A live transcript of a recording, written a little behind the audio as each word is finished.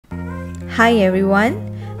Hi everyone,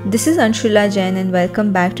 this is Anshula Jain and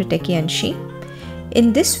welcome back to Techie Anshi.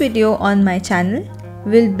 In this video on my channel,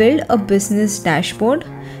 we'll build a business dashboard.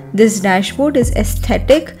 This dashboard is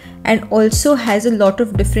aesthetic and also has a lot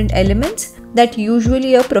of different elements that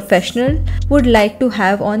usually a professional would like to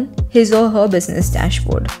have on his or her business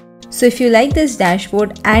dashboard. So if you like this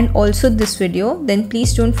dashboard and also this video, then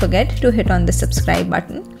please don't forget to hit on the subscribe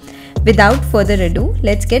button. Without further ado,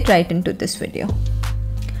 let's get right into this video.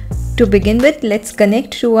 To begin with, let's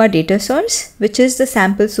connect to our data source, which is the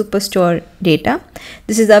sample superstore data.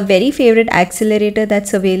 This is our very favorite accelerator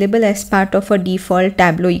that's available as part of a default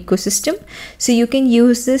Tableau ecosystem. So you can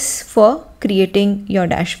use this for creating your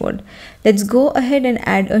dashboard. Let's go ahead and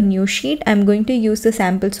add a new sheet. I'm going to use the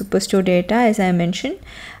sample superstore data as I mentioned.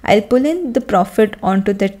 I'll pull in the profit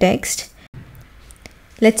onto the text.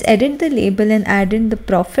 Let's edit the label and add in the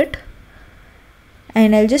profit.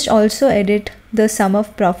 And I'll just also edit the sum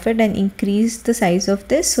of profit and increase the size of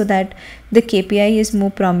this so that the KPI is more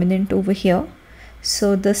prominent over here.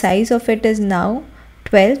 So the size of it is now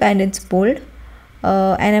 12 and it's bold.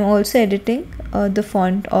 And I'm also editing the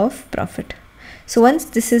font of profit. So once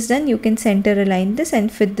this is done, you can center align this and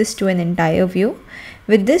fit this to an entire view.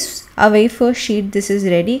 With this, our very first sheet, this is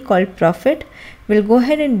ready, called profit. We'll go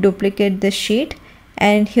ahead and duplicate this sheet.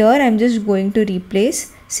 And here I'm just going to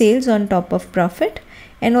replace sales on top of profit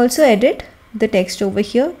and also edit the text over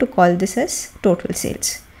here to call this as total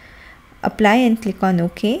sales. Apply and click on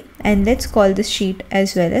OK, and let's call this sheet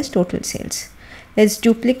as well as total sales. Let's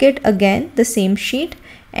duplicate again the same sheet,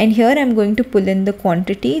 and here I'm going to pull in the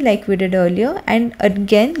quantity like we did earlier, and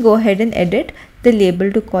again go ahead and edit the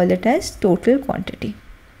label to call it as total quantity.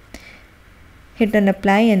 Hit on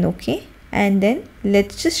apply and OK, and then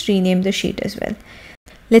let's just rename the sheet as well.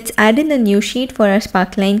 Let's add in a new sheet for our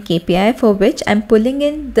Sparkline KPI, for which I'm pulling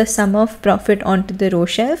in the sum of profit onto the row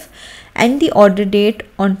shelf and the order date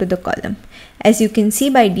onto the column. As you can see,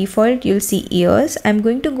 by default you'll see years. I'm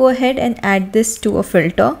going to go ahead and add this to a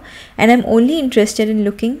filter, and I'm only interested in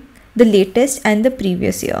looking the latest and the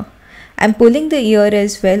previous year. I'm pulling the year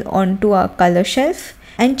as well onto our color shelf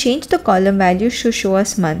and change the column values to show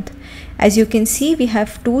us month. As you can see, we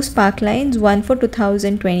have two sparklines, one for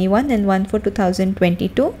 2021 and one for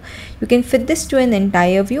 2022. You can fit this to an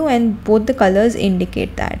entire view and both the colors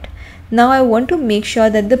indicate that. Now I want to make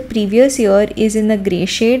sure that the previous year is in a gray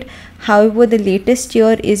shade, however the latest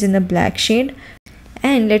year is in a black shade.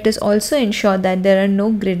 And let us also ensure that there are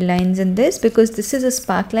no grid lines in this, because this is a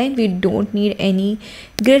sparkline. We don't need any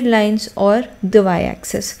grid lines or the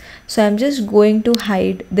y-axis. So I'm just going to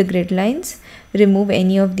hide the grid lines, remove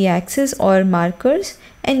any of the axes or markers,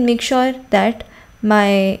 and make sure that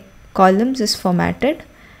my columns is formatted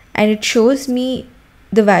and it shows me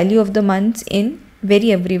the value of the months in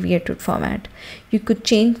very abbreviated format. You could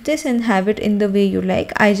change this and have it in the way you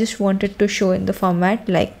like. I just wanted to show in the format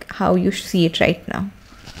like how you see it right now.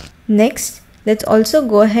 Next, let's also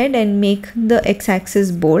go ahead and make the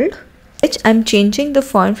x-axis bold, which I'm changing the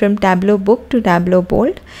font from Tableau Book to Tableau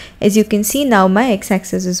Bold. As you can see, now my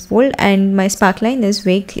x-axis is bold and my sparkline is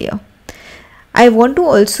very clear. I want to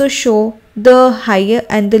also show the higher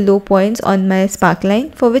and the low points on my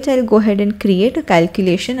sparkline, for which I'll go ahead and create a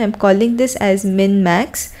calculation. I'm calling this as min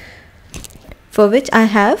max, for which I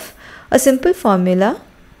have a simple formula.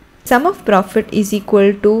 Sum of profit is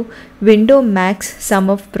equal to window max sum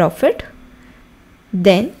of profit.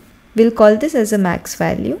 Then we'll call this as a max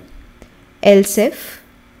value. Else if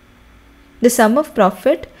the sum of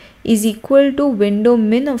profit is equal to window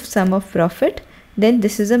min of sum of profit, then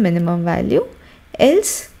this is a minimum value,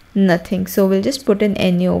 else nothing. So we'll just put an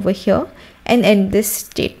NA over here and end this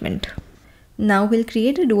statement. Now we'll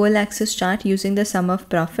create a dual axis chart using the sum of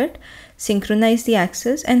profit, synchronize the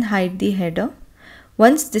axis and hide the header.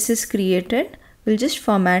 Once this is created, we'll just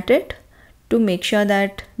format it to make sure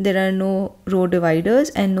that there are no row dividers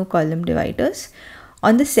and no column dividers.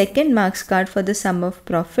 On the second marks card for the sum of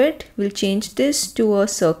profit, we'll change this to a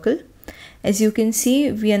circle. As you can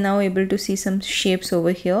see, we are now able to see some shapes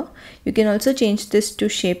over here. You can also change this to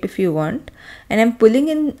shape if you want. And I'm pulling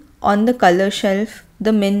in on the color shelf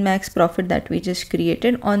the min max profit that we just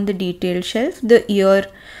created, on the detailed shelf the year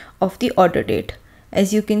of the order date.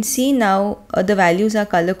 As you can see now, the values are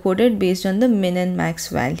color coded based on the min and max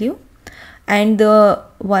value. And the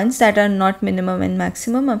ones that are not minimum and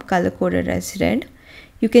maximum are color coded as red.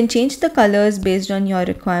 You can change the colors based on your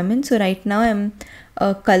requirements. So right now I'm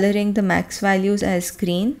coloring the max values as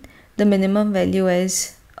green, the minimum value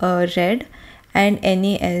as red, and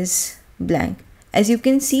NA as blank. As you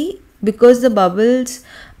can see, because the bubbles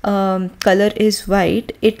color is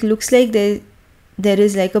white, it looks like there there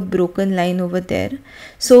is like a broken line over there.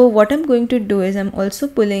 So what I'm going to do is I'm also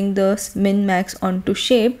pulling the min max onto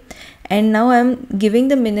shape, and now I'm giving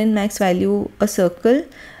the min and max value a circle.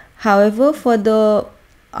 However, for the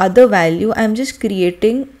other value, I'm just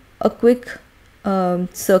creating a quick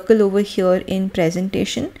circle over here in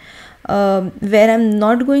presentation, where I'm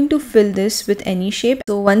not going to fill this with any shape.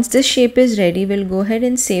 So once this shape is ready, we'll go ahead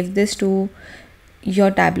and save this to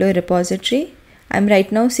your Tableau repository. I'm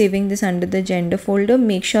right now saving this under the gender folder.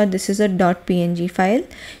 Make sure this is a .png file.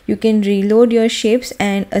 You can reload your shapes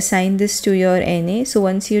and assign this to your NA. So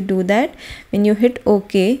once you do that, when you hit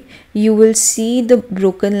OK, you will see the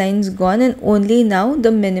broken lines gone, and only now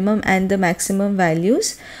the minimum and the maximum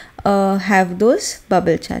values have those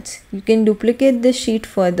bubble charts. You can duplicate this sheet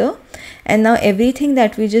further, and now everything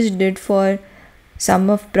that we just did for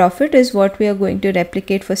sum of profit is what we are going to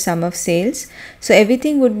replicate for sum of sales. So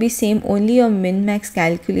everything would be same, only your min max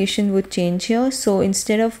calculation would change here. So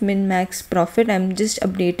instead of min max profit, I'm just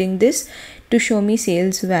updating this to show me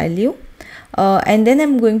sales value, and then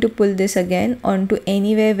I'm going to pull this again onto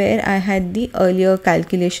anywhere where I had the earlier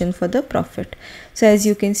calculation for the profit. So as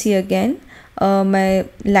you can see again, my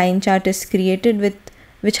line chart is created with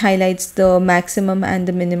which highlights the maximum and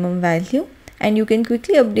the minimum value. And you can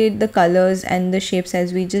quickly update the colors and the shapes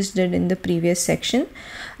as we just did in the previous section.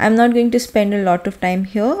 I'm not going to spend a lot of time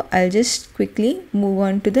here. I'll just quickly move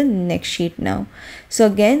on to the next sheet now. So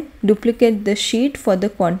again, duplicate the sheet for the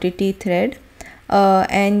quantity thread,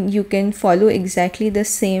 and you can follow exactly the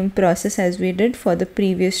same process as we did for the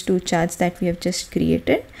previous two charts that we have just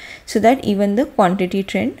created, so that even the quantity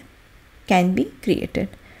trend can be created.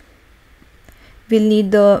 We'll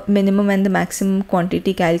need the minimum and the maximum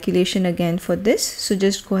quantity calculation again for this. So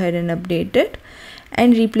just go ahead and update it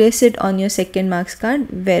and replace it on your second marks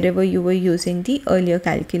card wherever you were using the earlier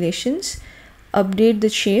calculations. Update the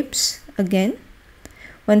shapes again.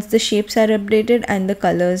 Once the shapes are updated and the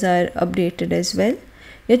colors are updated as well,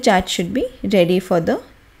 your chart should be ready for the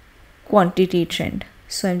quantity trend.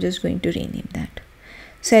 So I'm just going to rename that.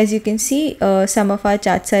 So as you can see, some of our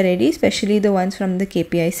charts are ready, especially the ones from the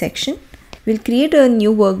KPI section. We'll create a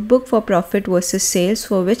new workbook for profit versus sales,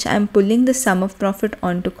 for which I'm pulling the sum of profit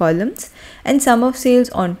onto columns and sum of sales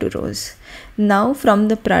onto rows. Now from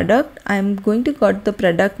the product, I'm going to cut the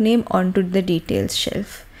product name onto the details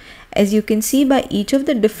shelf. As you can see, by each of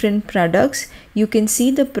the different products, you can see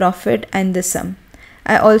the profit and the sum.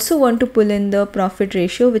 I also want to pull in the profit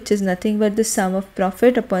ratio, which is nothing but the sum of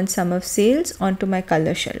profit upon sum of sales, onto my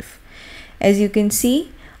color shelf. As you can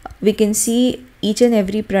see, we can see each and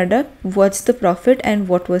every product, what's the profit and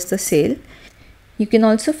what was the sale. You can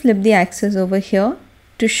also flip the axis over here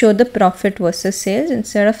to show the profit versus sales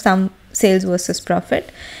instead of sum sales versus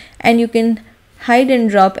profit, and you can hide and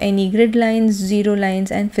drop any grid lines, zero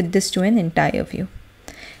lines, and fit this to an entire view.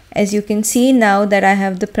 As you can see now that I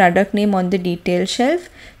have the product name on the detail shelf,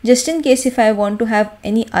 just in case if I want to have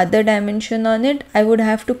any other dimension on it, I would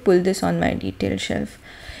have to pull this on my detail shelf.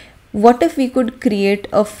 What if we could create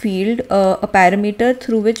a field, a parameter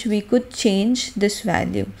through which we could change this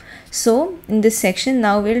value? So in this section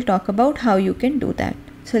now we'll talk about how you can do that.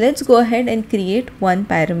 So let's go ahead and create one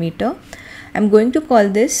parameter. I'm going to call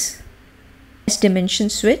this dimension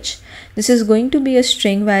switch. This is going to be a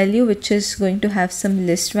string value which is going to have some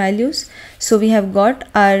list values. So we have got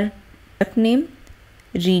our product name,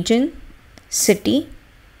 region, city,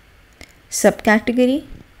 subcategory,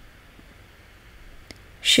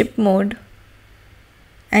 ship mode,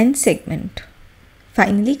 and segment.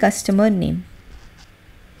 Finally, customer name,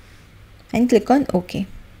 and click on OK.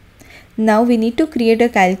 Now we need to create a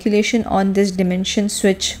calculation on this dimension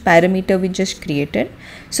switch parameter we just created.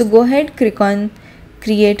 So go ahead, click on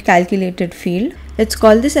create calculated field. Let's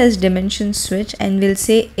call this as dimension switch, and we'll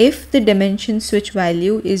say if the dimension switch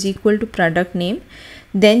value is equal to product name,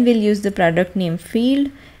 then we'll use the product name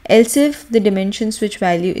field. Else if the dimension switch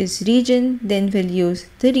value is region, then we'll use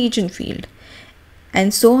the region field,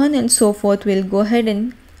 and so on and so forth. We'll go ahead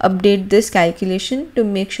and update this calculation to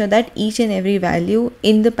make sure that each and every value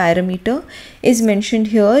in the parameter is mentioned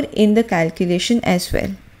here in the calculation as well.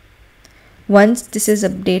 Once this is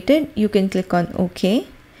updated, you can click on OK,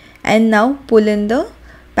 and now pull in the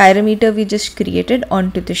parameter we just created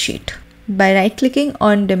onto the sheet by right clicking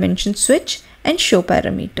on dimension switch and show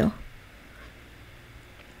parameter.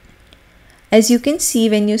 As you can see,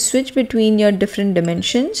 when you switch between your different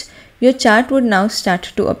dimensions, your chart would now start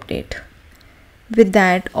to update. With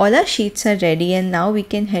that, all our sheets are ready, and now we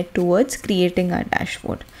can head towards creating our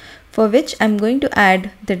dashboard, for which I'm going to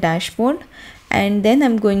add the dashboard, and then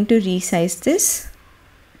I'm going to resize this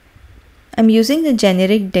I'm using the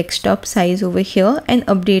generic desktop size over here and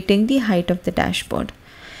updating the height of the dashboard.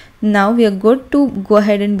 Now we are good to go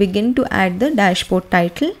ahead and begin to add the dashboard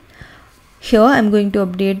title. Here I'm going to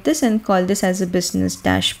update this and call this as a business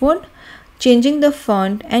dashboard, changing the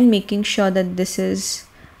font and making sure that this is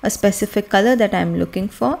a specific color that I'm looking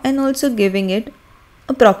for, and also giving it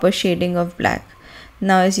a proper shading of black.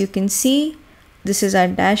 Now as you can see, this is our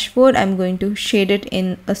dashboard. I'm going to shade it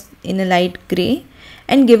in a light gray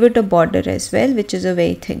and give it a border as well, which is a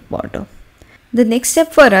very thick border. The next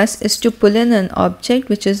step for us is to pull in an object,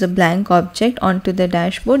 which is a blank object, onto the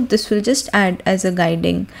dashboard. This will just add as a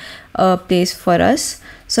guiding place for us.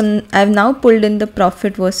 So I've now pulled in the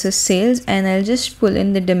profit versus sales, and I'll just pull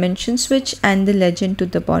in the dimension switch and the legend to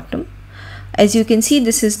the bottom. As you can see,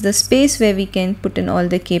 this is the space where we can put in all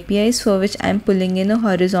the KPIs, for which I'm pulling in a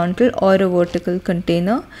horizontal or a vertical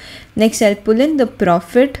container. Next, I'll pull in the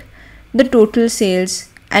profit, the total sales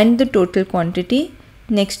and the total quantity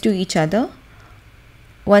next to each other.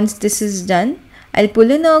 Once this is done, I'll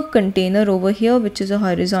pull in a container over here, which is a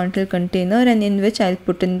horizontal container, and in which I'll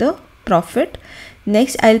put in the profit.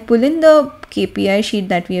 Next, I'll pull in the KPI sheet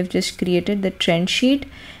that we have just created, the trend sheet,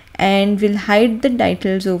 and we'll hide the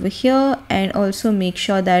titles over here, and also make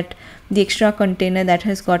sure that the extra container that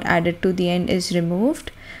has got added to the end is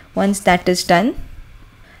removed. Once that is done,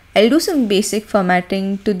 I'll do some basic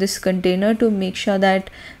formatting to this container to make sure that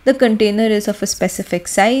the container is of a specific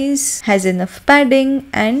size, has enough padding,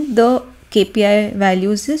 and the KPI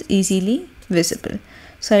values is easily visible.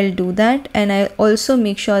 So I'll do that, and I'll also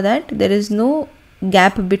make sure that there is no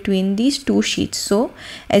gap between these two sheets. So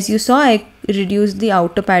as you saw, I reduced the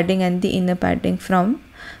outer padding and the inner padding from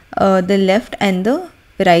the left and the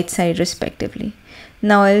right side respectively.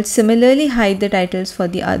 Now I'll similarly hide the titles for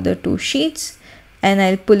the other two sheets, and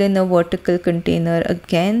I'll pull in a vertical container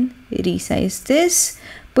again, resize this,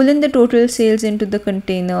 pull in the total sales into the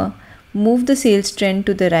container, move the sales trend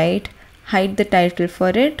to the right, hide the title for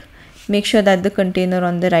it, make sure that the container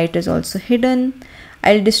on the right is also hidden.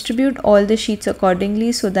 I'll distribute all the sheets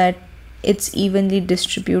accordingly so that it's evenly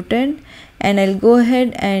distributed, and I'll go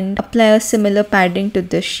ahead and apply a similar padding to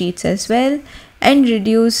the sheets as well, and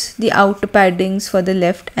reduce the outer paddings for the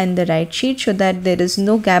left and the right sheet so that there is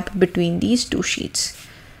no gap between these two sheets.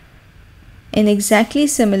 And exactly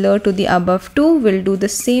similar to the above two, we'll do the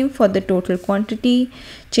same for the total quantity,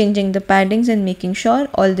 changing the paddings and making sure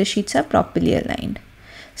all the sheets are properly aligned.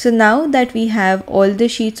 So now that we have all the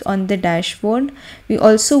sheets on the dashboard, we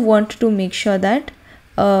also want to make sure that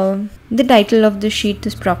the title of the sheet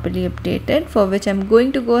is properly updated, for which I'm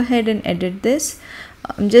going to go ahead and edit this.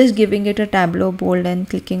 I'm just giving it a Tableau bold and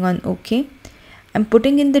clicking on OK. I'm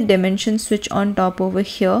putting in the dimension switch on top over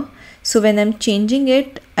here. So when I'm changing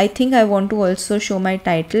it, I think I want to also show my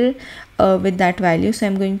title with that value. So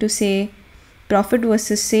I'm going to say profit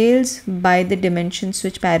versus sales by the dimension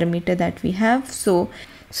switch parameter that we have. So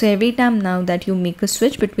every time now that you make a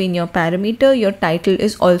switch between your parameter, your title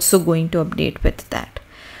is also going to update with that,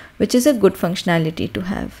 which is a good functionality to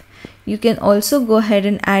have. You can also go ahead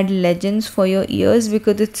and add legends for your ears,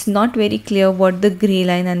 because it's not very clear what the gray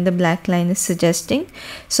line and the black line is suggesting.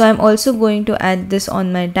 So I'm also going to add this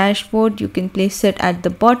on my dashboard. You can place it at the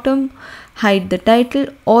bottom, hide the title,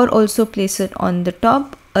 or also place it on the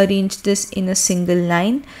top. Arrange this in a single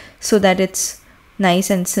line so that it's nice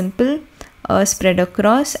and simple, spread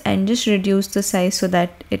across, and just reduce the size so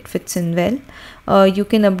that it fits in well. You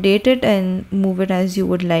can update it and move it as you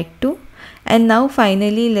would like to. And now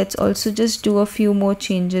finally, let's also just do a few more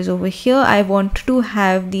changes over here. I want to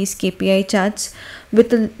have these KPI charts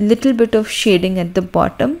with a little bit of shading at the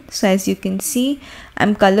bottom. So as you can see,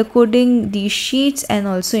 I'm color coding these sheets and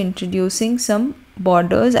also introducing some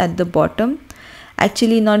borders at the bottom.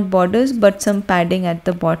 Actually not borders, but some padding at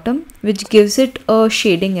the bottom, which gives it a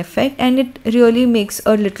shading effect, and it really makes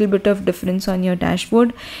a little bit of difference on your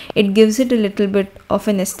dashboard. It gives it a little bit of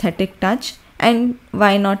an aesthetic touch. And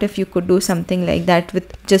why not if you could do something like that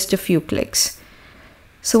with just a few clicks.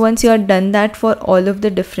 So once you are done that for all of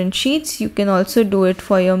the different sheets, you can also do it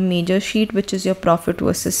for your major sheet, which is your profit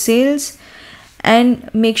versus sales, and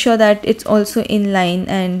make sure that it's also in line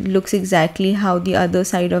and looks exactly how the other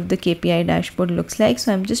side of the KPI dashboard looks like.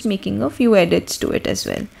 So I'm just making a few edits to it as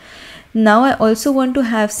well. Now I also want to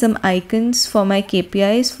have some icons for my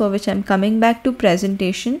KPIs, for which I'm coming back to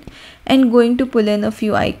presentation and going to pull in a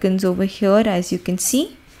few icons over here. As you can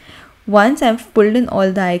see, once I've pulled in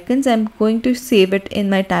all the icons, I'm going to save it in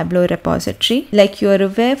my Tableau repository. Like you are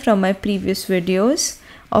aware from my previous videos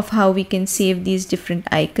of how we can save these different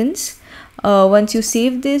icons. Once you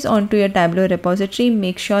save this onto your Tableau repository,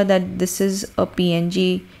 make sure that this is a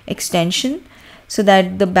PNG extension, so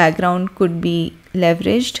that the background could be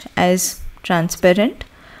leveraged as transparent.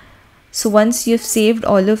 So once you've saved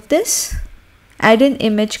all of this, add an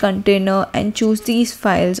image container and choose these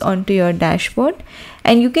files onto your dashboard,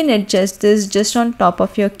 and you can adjust this just on top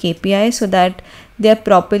of your KPI so that they are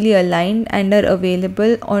properly aligned and are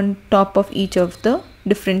available on top of each of the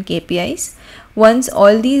different KPIs. Once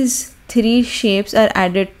all these 3 shapes are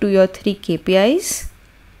added to your 3 KPIs,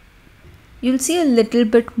 you'll see a little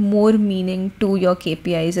bit more meaning to your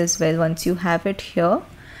KPIs as well once you have it here.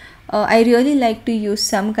 I really like to use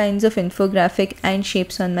some kinds of infographic and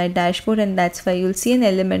shapes on my dashboard, and that's why you'll see an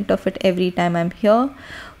element of it every time I'm here.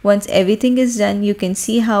 Once everything is done, you can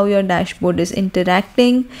see how your dashboard is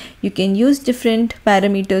interacting. You can use different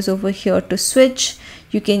parameters over here to switch.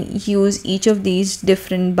 You can use each of these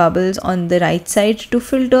different bubbles on the right side to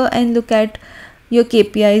filter and look at your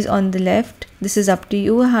KPIs on the left. This is up to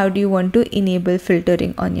you. How do you want to enable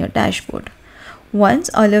filtering on your dashboard? Once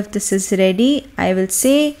all of this is ready, I will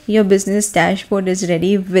say your business dashboard is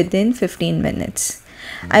ready within 15 minutes.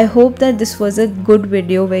 I hope that this was a good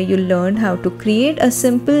video where you learned how to create a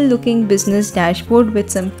simple looking business dashboard with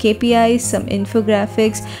some KPIs, some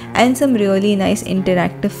infographics, and some really nice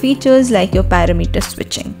interactive features like your parameter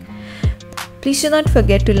switching. Please do not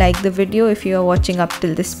forget to like the video if you are watching up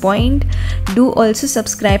till this point. Do also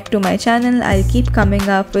subscribe to my channel. I'll keep coming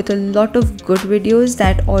up with a lot of good videos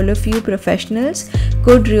that all of you professionals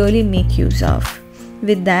could really make use of.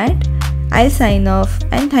 With that, I'll sign off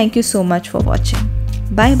and thank you so much for watching.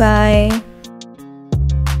 Bye bye.